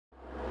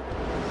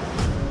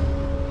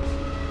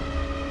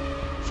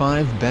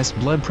5 Best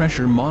Blood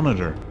Pressure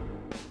Monitor.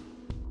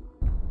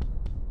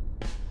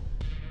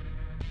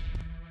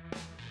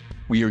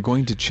 We are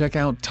going to check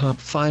out top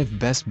 5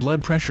 best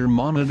blood pressure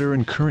monitor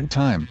in current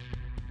time.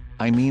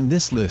 I mean,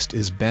 this list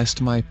is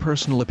best my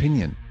personal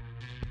opinion.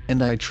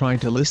 And I try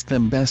to list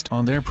them best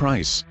on their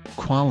price,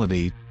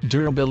 quality,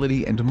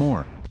 durability and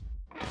more.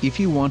 If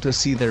you want to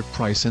see their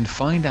price and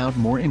find out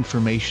more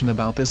information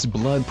about this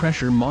blood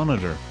pressure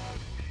monitor,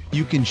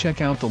 you can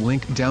check out the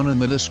link down in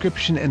the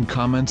description and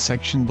comment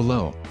section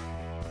below.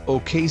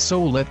 Okay,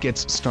 so let's get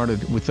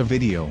started with the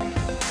video.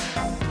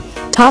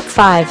 Top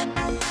 5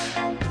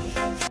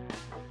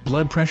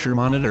 Blood Pressure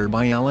Monitor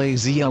by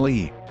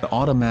LAZLE, the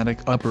automatic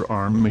upper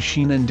arm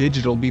machine and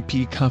digital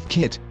BP cuff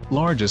kit,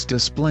 largest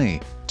display,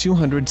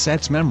 200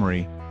 sets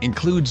memory,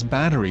 includes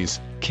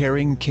batteries,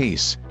 carrying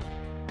case.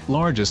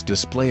 Largest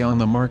display on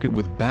the market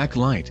with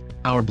backlight.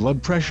 Our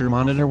blood pressure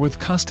monitor with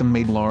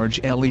custom-made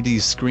large LED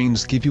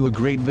screens give you a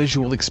great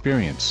visual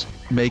experience,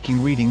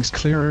 making readings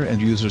clearer and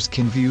users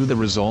can view the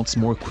results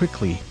more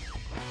quickly.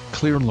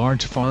 Clear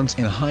large fonts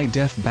and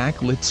high-def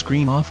backlit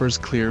screen offers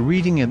clear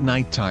reading at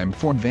nighttime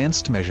for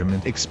advanced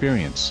measurement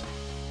experience.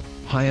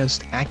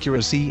 Highest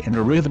accuracy and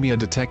arrhythmia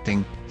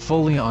detecting,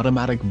 fully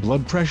automatic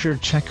blood pressure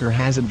checker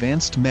has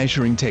advanced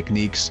measuring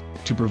techniques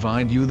to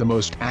provide you the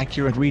most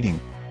accurate reading.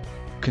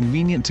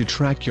 Convenient to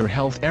track your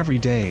health every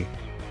day.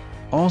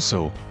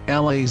 Also,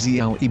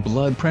 LAZLE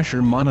blood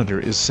pressure monitor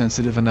is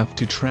sensitive enough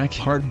to track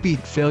heartbeat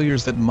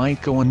failures that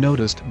might go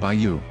unnoticed by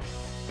you.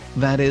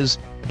 That is,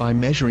 by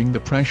measuring the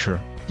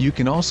pressure, you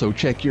can also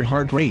check your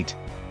heart rate.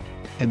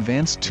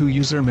 Advanced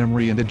 2-user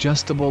memory and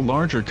adjustable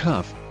larger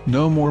cuff,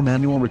 no more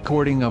manual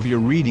recording of your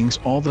readings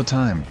all the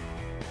time.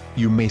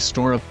 You may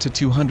store up to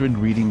 200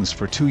 readings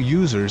for 2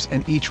 users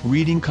and each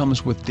reading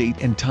comes with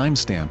date and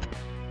timestamp.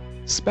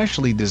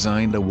 Specially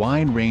designed a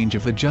wide range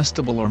of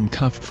adjustable arm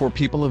cuff for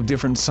people of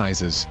different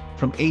sizes,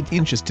 from 8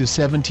 inches to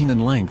 17 in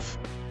length.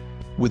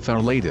 With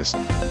our latest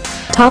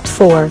Top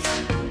 4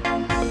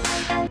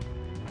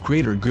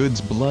 Greater Goods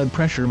Blood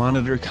Pressure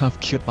Monitor Cuff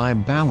Kit by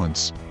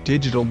Balance,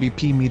 digital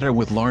BP meter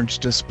with large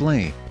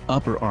display,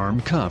 upper arm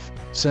cuff,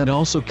 set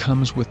also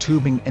comes with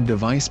tubing and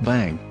device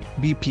bag,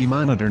 BP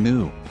monitor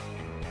new.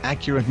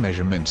 Accurate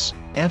measurements,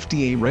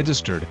 FDA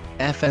registered,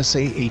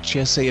 FSA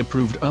HSA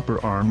approved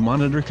upper arm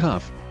monitor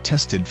cuff,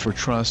 tested for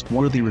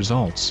trustworthy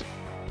results.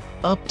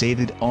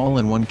 Updated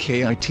all-in-one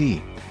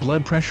KIT,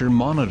 blood pressure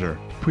monitor,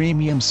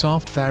 premium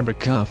soft fabric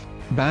cuff,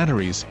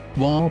 batteries,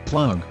 wall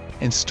plug,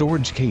 and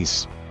storage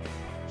case.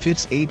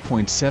 Fits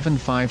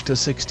 8.75 to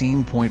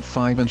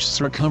 16.5 inch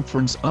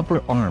circumference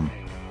upper arm.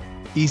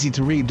 Easy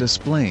to read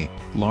display,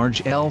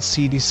 large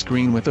LCD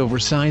screen with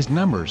oversized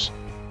numbers.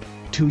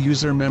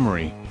 2-user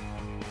memory.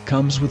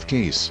 Comes with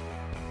case.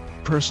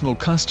 Personal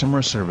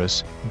customer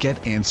service,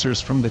 get answers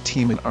from the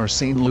team at our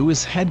St.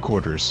 Louis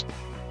headquarters.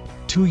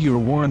 2-year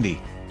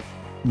warranty.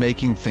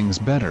 Making things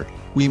better,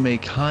 we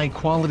make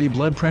high-quality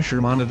blood pressure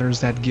monitors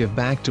that give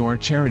back to our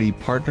charity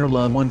partner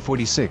Love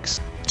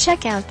 146.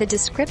 Check out the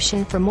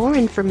description for more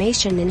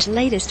information and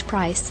latest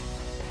price.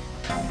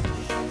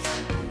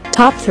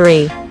 Top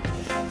 3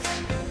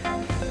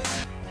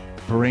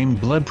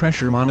 Paramed blood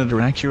pressure monitor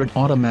accurate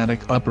automatic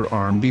upper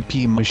arm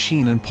BP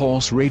machine and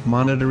pulse rate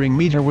monitoring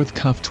meter with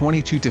cuff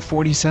 22 to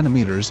 40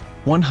 centimeters,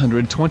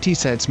 120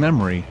 sets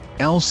memory,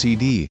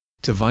 LCD,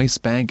 device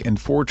bag and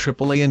 4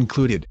 AAA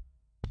included.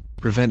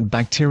 Prevent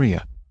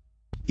bacteria.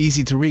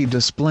 Easy to read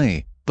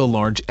display. The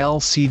large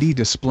LCD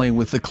display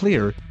with the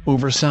clear,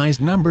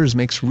 oversized numbers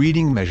makes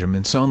reading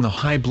measurements on the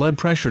high blood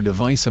pressure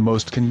device a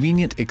most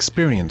convenient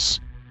experience.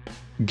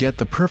 Get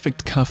the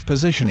perfect cuff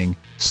positioning,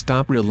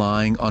 stop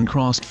relying on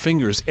crossed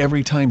fingers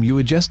every time you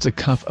adjust the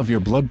cuff of your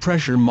blood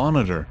pressure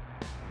monitor.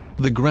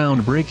 The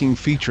groundbreaking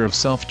feature of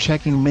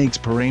self-checking makes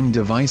Paramed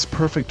device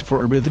perfect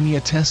for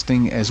arrhythmia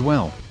testing as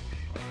well.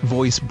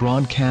 Voice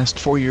broadcast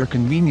for your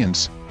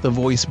convenience. The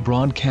voice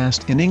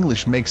broadcast in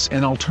English makes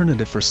an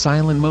alternative for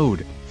silent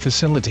mode,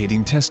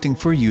 facilitating testing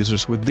for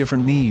users with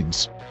different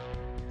needs.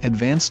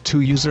 Advanced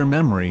 2-user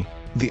memory.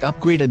 The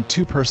upgraded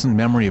 2-person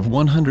memory of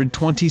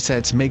 120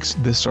 sets makes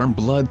this arm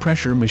blood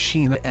pressure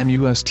machine a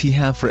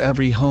must-have for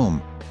every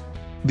home.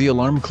 The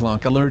alarm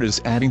clock alert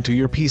is adding to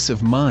your peace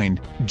of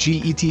mind.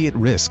 GET at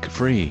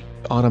risk-free,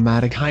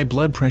 automatic high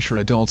blood pressure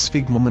adult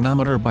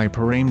sphygmomanometer by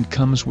Paramed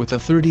comes with a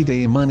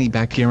 30-day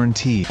money-back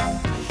guarantee.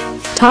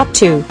 Top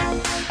 2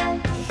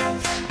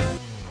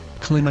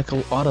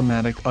 Clinical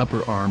automatic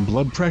upper arm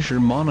blood pressure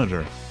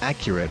monitor,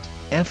 accurate,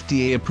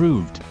 FDA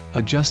approved,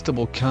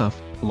 adjustable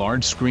cuff,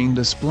 large screen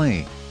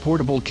display,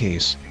 portable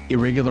case,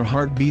 irregular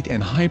heartbeat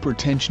and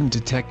hypertension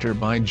detector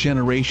by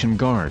Generation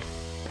Guard.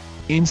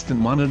 Instant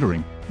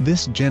monitoring.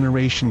 This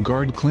Generation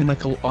Guard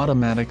clinical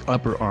automatic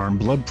upper arm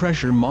blood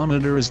pressure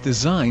monitor is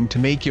designed to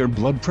make your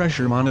blood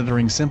pressure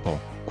monitoring simple,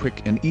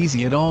 quick and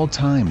easy at all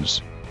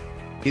times.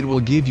 It will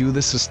give you the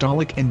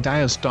systolic and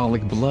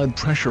diastolic blood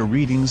pressure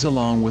readings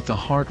along with the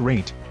heart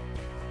rate.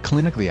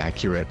 Clinically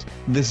accurate,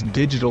 this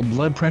digital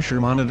blood pressure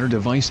monitor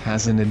device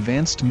has an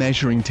advanced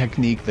measuring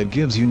technique that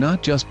gives you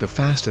not just the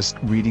fastest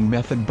reading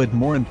method but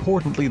more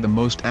importantly the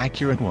most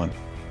accurate one.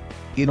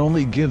 It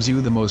only gives you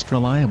the most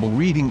reliable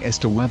reading as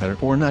to whether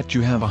or not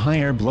you have a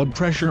higher blood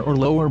pressure or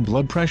lower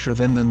blood pressure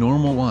than the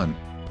normal one.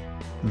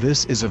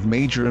 This is of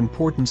major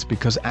importance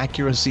because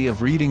accuracy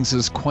of readings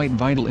is quite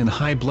vital in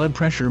high blood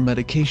pressure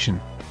medication.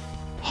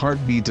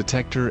 Heartbeat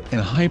detector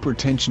and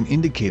hypertension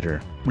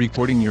indicator.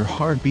 Recording your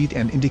heartbeat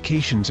and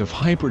indications of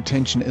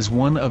hypertension is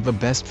one of the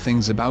best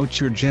things about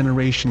your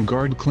Generation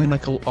Guard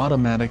clinical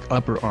automatic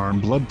upper arm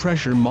blood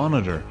pressure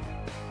monitor.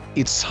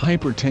 Its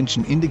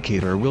hypertension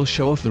indicator will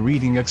show if the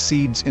reading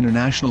exceeds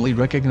internationally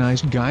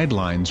recognized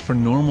guidelines for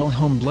normal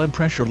home blood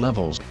pressure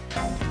levels.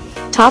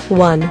 Top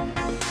 1.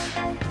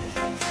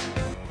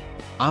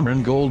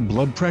 Amarin Gold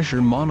Blood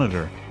Pressure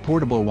Monitor,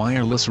 Portable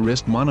Wireless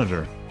Wrist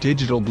Monitor,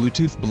 Digital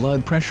Bluetooth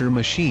Blood Pressure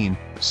Machine,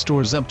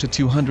 stores up to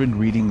 200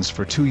 readings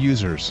for 2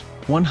 users,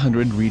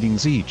 100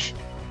 readings each.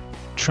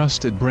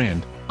 Trusted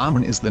brand,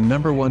 Amarin is the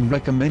 #1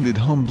 recommended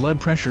home blood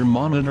pressure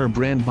monitor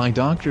brand by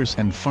doctors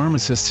and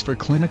pharmacists for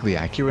clinically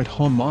accurate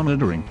home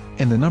monitoring,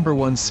 and the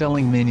 #1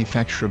 selling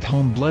manufacturer of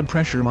home blood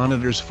pressure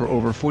monitors for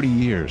over 40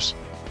 years.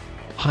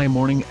 High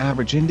morning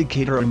average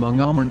indicator among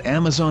Amarin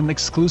Amazon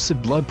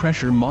exclusive blood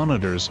pressure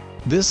monitors,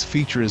 this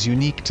feature is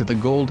unique to the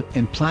Gold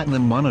and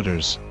Platinum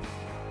monitors.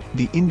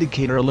 The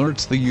indicator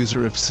alerts the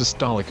user if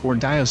systolic or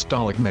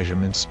diastolic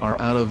measurements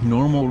are out of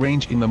normal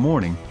range in the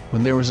morning,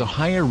 when there is a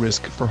higher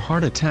risk for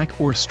heart attack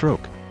or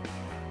stroke.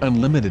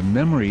 Unlimited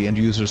memory and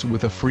users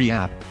with a free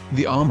app,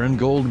 the Amarin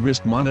Gold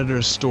Wrist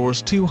Monitor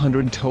stores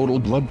 200 total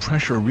blood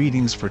pressure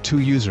readings for 2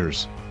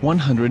 users,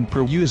 100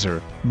 per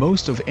user,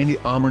 most of any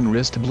Amarin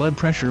wrist blood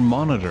pressure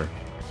monitor.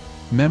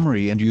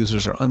 Memory and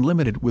users are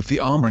unlimited with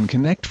the Amarin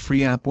Connect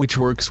free app, which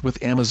works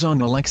with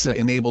Amazon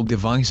Alexa-enabled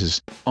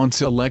devices, on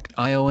select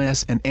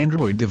iOS and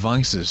Android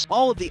devices.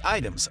 All of the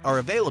items are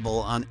available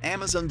on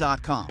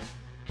Amazon.com.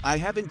 I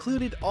have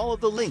included all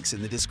of the links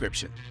in the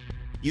description.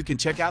 You can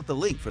check out the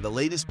link for the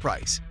latest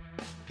price.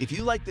 If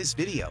you like this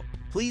video,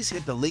 please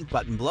hit the link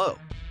button below,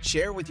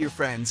 share with your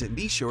friends, and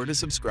be sure to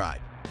subscribe.